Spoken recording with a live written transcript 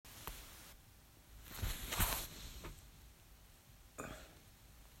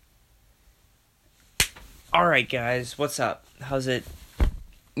Alright guys, what's up? How's it?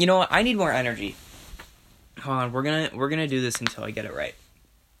 You know what, I need more energy. Hold on, we're gonna do this until I get it right.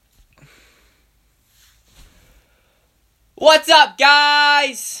 What's up,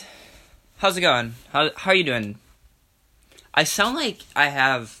 guys? How's it going? How are you doing? I sound like I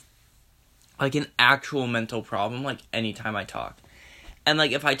have like an actual mental problem like anytime I talk. And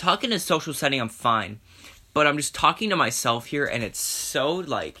like if I talk in a social setting, I'm fine. But I'm just talking to myself here and it's so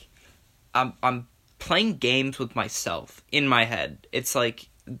like I'm playing games with myself in my head. It's like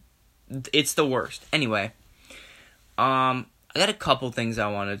it's the worst. Anyway, I got a couple things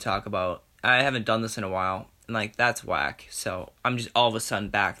I wanted to talk about. I haven't done this in a while. And like that's whack. So I'm just all of a sudden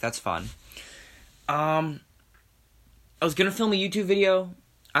back. That's fun. I was gonna film a YouTube video.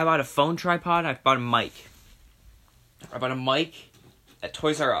 I bought a phone tripod. I bought a mic. I bought a mic at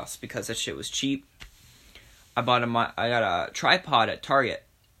Toys R Us because that shit was cheap. I got a tripod at Target.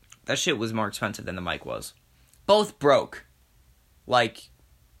 That shit was more expensive than the mic was. Both broke. Like,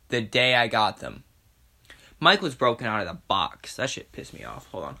 the day I got them. Mic was broken out of the box. That shit pissed me off.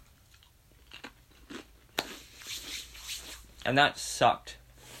 Hold on. And that sucked.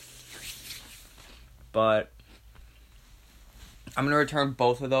 But I'm going to return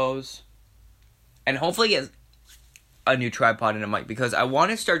both of those. And hopefully get a new tripod and a mic. Because I want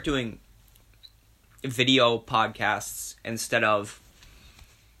to start doing video podcasts instead of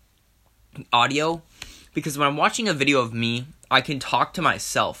audio. Because when I'm watching a video of me, I can talk to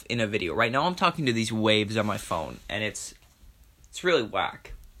myself in a video. Right now I'm talking to these waves on my phone. And it's really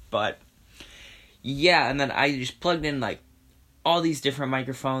whack. But yeah, and then I just plugged in like all these different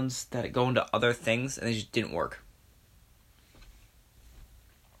microphones that go into other things. And they just didn't work.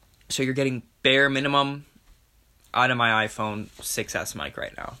 So you're getting bare minimum out of my iPhone 6S mic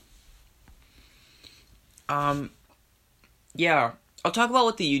right now. Yeah, I'll talk about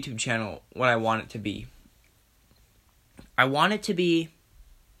what the YouTube channel, what I want it to be. I want it to be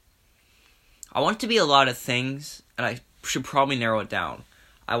a lot of things, and I should probably narrow it down.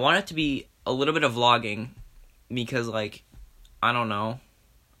 I want it to be a little bit of vlogging, because, like, I don't know,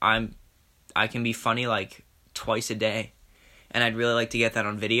 I can be funny, like, twice a day, and I'd really like to get that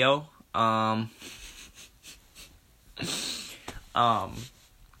on video. I'd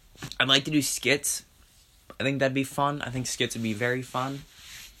like to do skits. I think that'd be fun. I think skits would be very fun.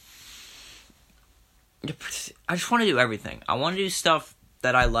 I just want to do everything. I want to do stuff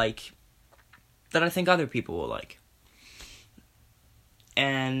that I like, that I think other people will like.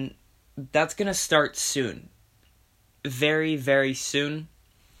 And that's going to start soon. Very, very soon.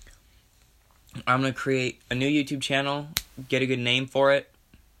 I'm going to create a new YouTube channel, get a good name for it.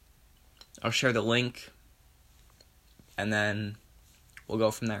 I'll share the link. And then we'll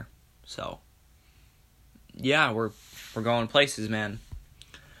go from there. So yeah, we're going places, man.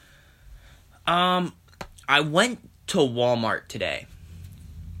 I went to Walmart today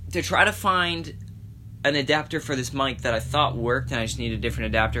to try to find an adapter for this mic that I thought worked, and I just need a different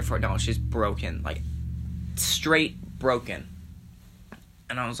adapter for it. No, it's just broken, like straight broken.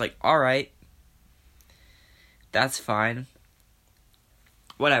 And I was like, all right, that's fine.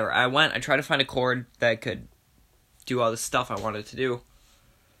 Whatever. I tried to find a cord that could do all the stuff I wanted to do.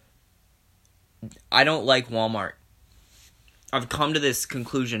 I don't like Walmart. I've come to this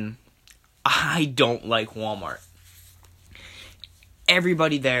conclusion. I don't like Walmart.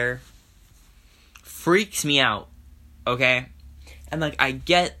 Everybody there freaks me out, okay? And, like, I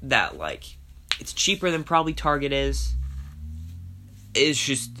get that, like, it's cheaper than probably Target is. It's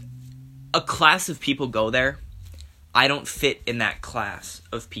just a class of people go there. I don't fit in that class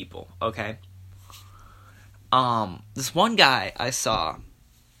of people, okay? This one guy I saw,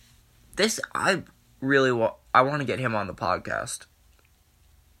 I want to get him on the podcast.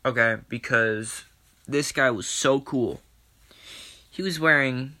 Okay, because this guy was so cool. He was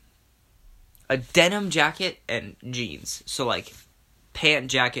wearing a denim jacket and jeans. So, like, pant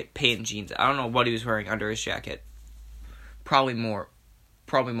jacket, pant jeans. I don't know what he was wearing under his jacket. Probably more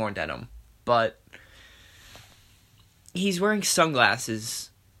denim. But he's wearing sunglasses.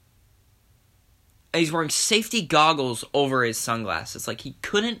 He's wearing safety goggles over his sunglasses. Like, he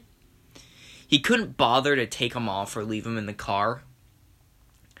couldn't bother to take them off or leave them in the car.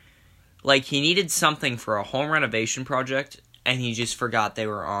 Like, he needed something for a home renovation project, and he just forgot they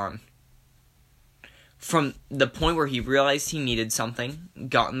were on. From the point where he realized he needed something,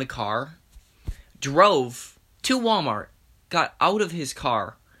 got in the car, drove to Walmart, got out of his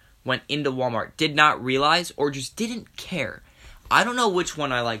car, went into Walmart, did not realize, or just didn't care. I don't know which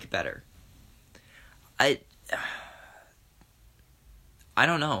one I like better. I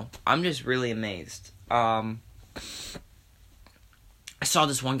don't know. I'm just really amazed. I saw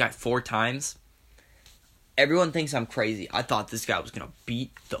this one guy 4 times. everyone thinks I'm crazy. I thought this guy was gonna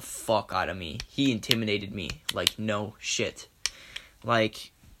beat the fuck out of me. He intimidated me. Like, no shit.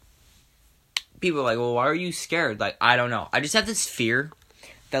 Like, people are like, well, why are you scared? Like, I don't know. I just have this fear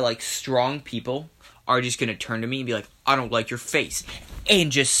that, like, strong people are just gonna turn to me and be like, I don't like your face.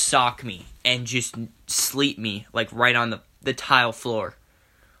 And just sock me. And just sleep me, like, right on the tile floor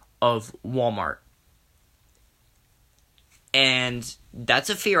of Walmart. And that's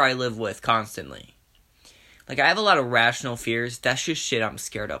a fear I live with constantly. Like, I have a lot of rational fears. That's just shit I'm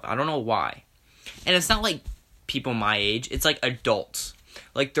scared of. I don't know why. And it's not like people my age. It's like adults.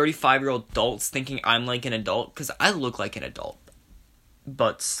 Like 35-year-old adults thinking I'm like an adult. Because I look like an adult.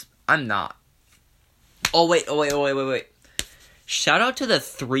 But I'm not. Oh, wait. Shout out to the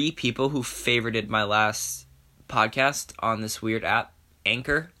 3 people who favorited my last podcast on this weird app,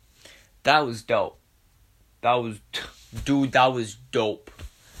 Anchor. That was dope. That was dope.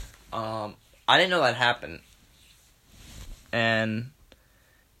 I didn't know that happened. And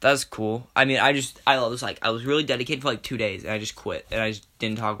that's cool. I mean, I was really dedicated for like 2 days, and I just quit, and I just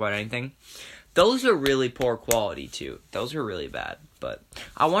didn't talk about anything. Those are really poor quality, too. Those are really bad. But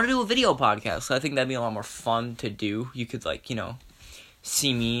I want to do a video podcast, so I think that'd be a lot more fun to do. You could, like, you know,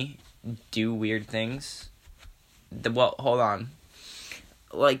 see me do weird things. Well, hold on.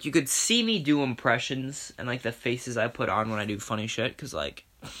 Like, you could see me do impressions and, like, the faces I put on when I do funny shit. Because, like,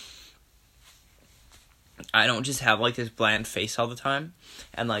 I don't just have, like, this bland face all the time.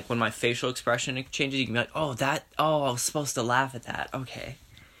 And, like, when my facial expression changes, you can be like, I was supposed to laugh at that. Okay.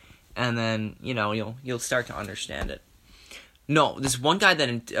 And then, you know, you'll start to understand it. No, this one guy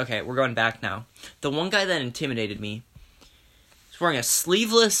that... Okay, we're going back now. The one guy that intimidated me was wearing a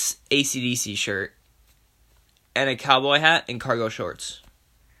sleeveless AC/DC shirt and a cowboy hat and cargo shorts.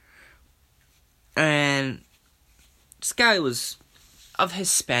 And this guy was of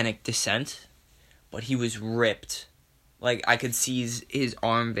Hispanic descent, but he was ripped. Like, I could see his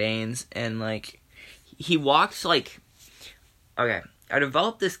arm veins, and, like, he walks, like... Okay, I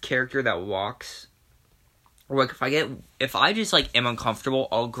developed this character that walks... Or, like, if I just, like, am uncomfortable,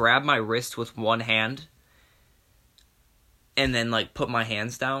 I'll grab my wrist with one hand and then, like, put my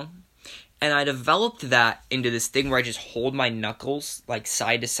hands down. And I developed that into this thing where I just hold my knuckles, like,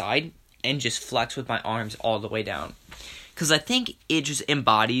 side to side and just flex with my arms all the way down. Because I think it just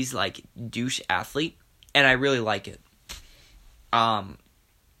embodies, like, douche athlete, and I really like it. Yeah,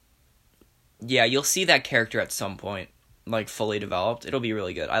 you'll see that character at some point, like, fully developed. It'll be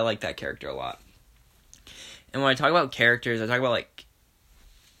really good. I like that character a lot. And when I talk about characters, I talk about, like,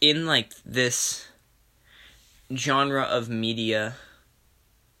 in, like, this genre of media,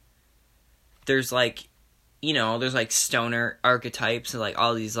 there's, like, you know, there's, like, stoner archetypes and, like,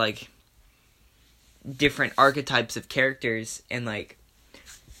 all these, like, different archetypes of characters. And, like,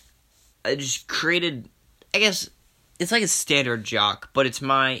 I just created, I guess, it's like a standard jock, but it's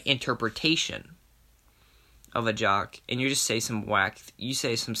my interpretation of a jock. And you just say some you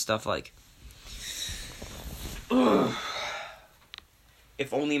say some stuff like,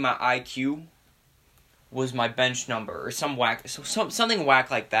 if only my IQ was my bench number, or something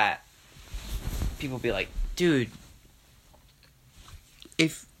whack like that. People be like, dude,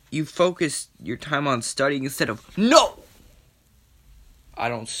 if you focus your time on studying instead of, no! I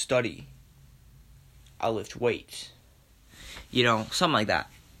don't study. I lift weights. You know, something like that.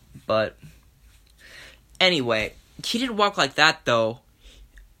 But, anyway, he didn't walk like that, though.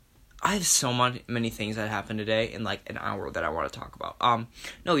 I have so many things that happened today in, like, an hour that I want to talk about.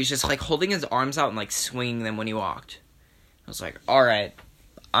 No, he's just, like, holding his arms out and, like, swinging them when he walked. I was like, alright,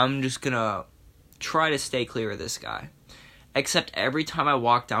 I'm just gonna try to stay clear of this guy. Except every time I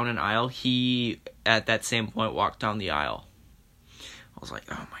walked down an aisle, he, at that same point, walked down the aisle. I was like,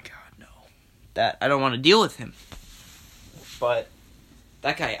 oh my god, no. I don't want to deal with him. But,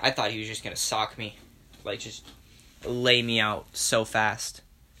 that guy, I thought he was just gonna sock me. Like, just lay me out so fast.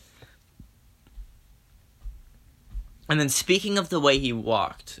 And then speaking of the way he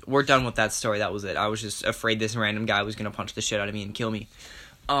walked, we're done with that story. That was it. I was just afraid this random guy was going to punch the shit out of me and kill me.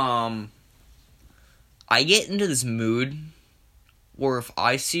 I get into this mood where if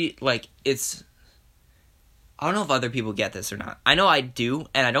I see, like, it's... I don't know if other people get this or not. I know I do,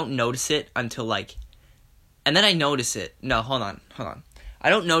 and I don't notice it until, like... And then I notice it. No, hold on. I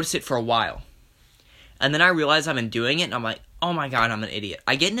don't notice it for a while. And then I realize I've been doing it, and I'm like, oh my god, I'm an idiot.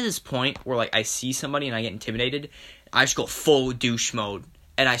 I get into this point where, like, I see somebody and I get intimidated. I just go full douche mode.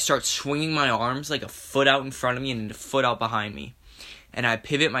 And I start swinging my arms like a foot out in front of me and a foot out behind me. And I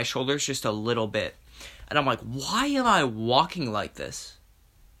pivot my shoulders just a little bit. And I'm like, why am I walking like this?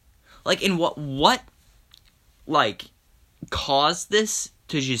 Like, in what, like, caused this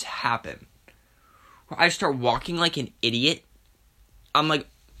to just happen? I start walking like an idiot. I'm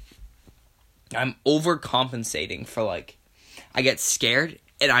overcompensating for like, I get scared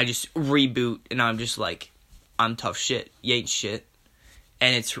and I just reboot and I'm just like, I'm tough shit. You ain't shit.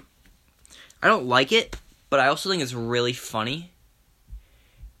 And I don't like it, but I also think it's really funny.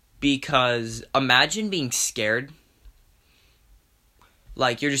 Because imagine being scared.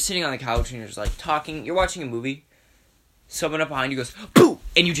 Like, you're just sitting on the couch and you're just like talking. You're watching a movie. Someone up behind you goes, boo!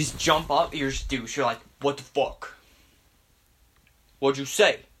 And you just jump up. You're just douche. You're like, what the fuck? What'd you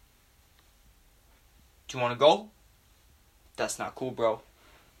say? Do you want to go? That's not cool, bro.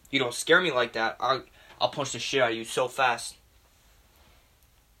 You don't scare me like that. I'll punch the shit out of you so fast.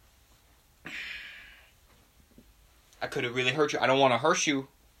 I could have really hurt you. I don't want to hurt you,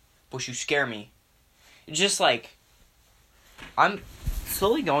 but you scare me. It's just like, I'm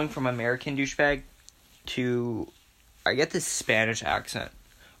slowly going from American douchebag to, I get this Spanish accent.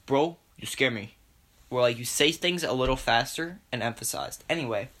 Bro, you scare me. Where like you say things a little faster and emphasized.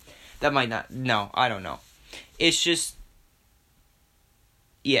 Anyway, that might not, no, I don't know. It's just,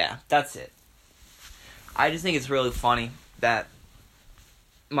 yeah, that's it. I just think it's really funny that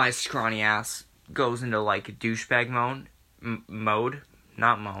my scrawny ass goes into like a douchebag mode.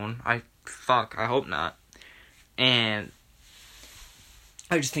 Not moan. I hope not. And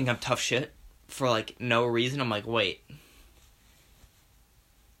I just think I'm tough shit for like no reason. I'm like, wait.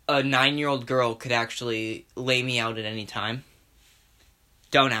 A 9-year-old girl could actually lay me out at any time.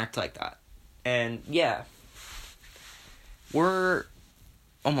 Don't act like that. And yeah. We're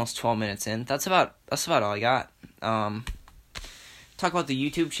almost 12 minutes in. That's about all I got. Talk about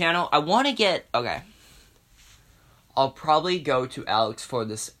the YouTube channel. I want to get, okay. I'll probably go to Alex for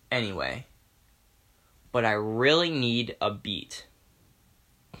this anyway. But I really need a beat.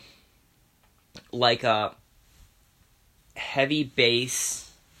 Like a heavy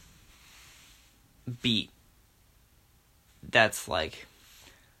bass beat. That's like,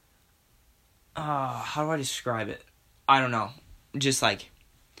 how do I describe it? I don't know. Just like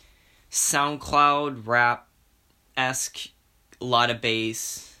SoundCloud rap-esque, a lot of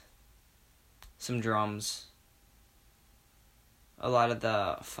bass, some drums. A lot of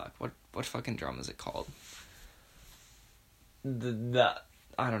the what fucking drum is it called? The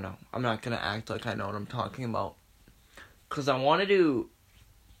I don't know. I'm not gonna act like I know what I'm talking about. 'Cause I want to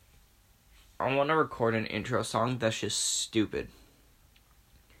record an intro song that's just stupid.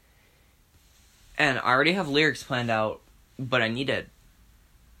 And I already have lyrics planned out, but I need a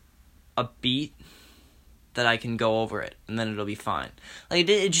beat that I can go over it, and then it'll be fine. Like,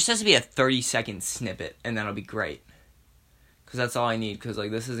 it just has to be a 30-second snippet, and then it'll be great. Because that's all I need, because,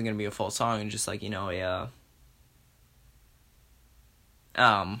 like, this isn't going to be a full song, and just, like, you know,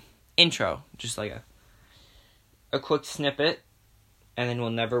 intro. Just, like, a quick snippet, and then we'll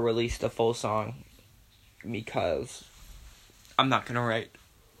never release the full song, because I'm not going to write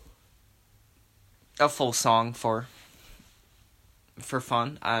a full song for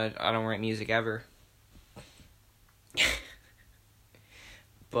fun. I don't write music ever.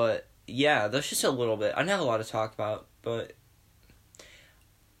 But yeah, that's just a little bit. I don't have a lot to talk about, but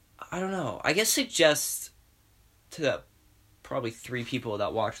I don't know. I guess suggest to the probably 3 people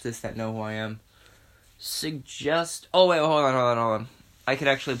that watch this that know who I am. Suggest. Oh wait, hold on. I could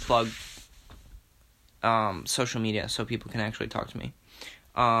actually plug social media so people can actually talk to me.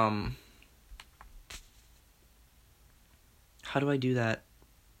 How do I do that?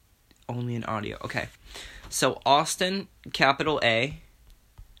 Only in audio. Okay. So Austin, capital A,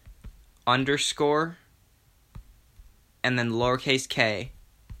 _ and then lowercase k,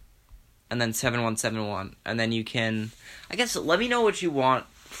 and then 7171. And then you can, I guess, let me know what you want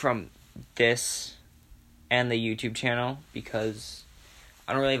from this and the YouTube channel, because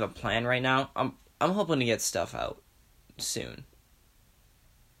I don't really have a plan right now. I'm hoping to get stuff out soon.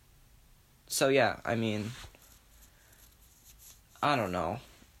 So yeah, I mean, I don't know.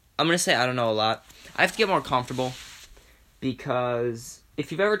 I'm going to say I don't know a lot. I have to get more comfortable, because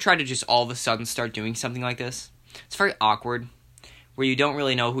if you've ever tried to just all of a sudden start doing something like this, it's very awkward, where you don't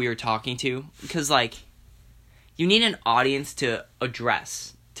really know who you're talking to, because, like, you need an audience to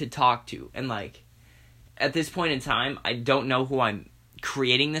address, to talk to, and, like, at this point in time, I don't know who I'm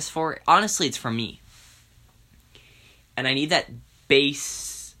creating this for. Honestly, it's for me. And I need that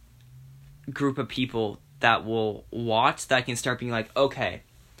base group of people that will watch, that can start being like, okay,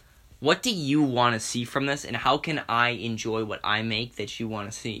 what do you want to see from this, and how can I enjoy what I make that you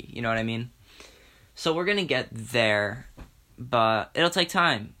want to see? You know what I mean? So we're going to get there, but it'll take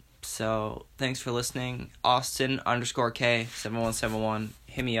time. So thanks for listening. Austin _ K 7171.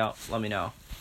 Hit me up. Let me know.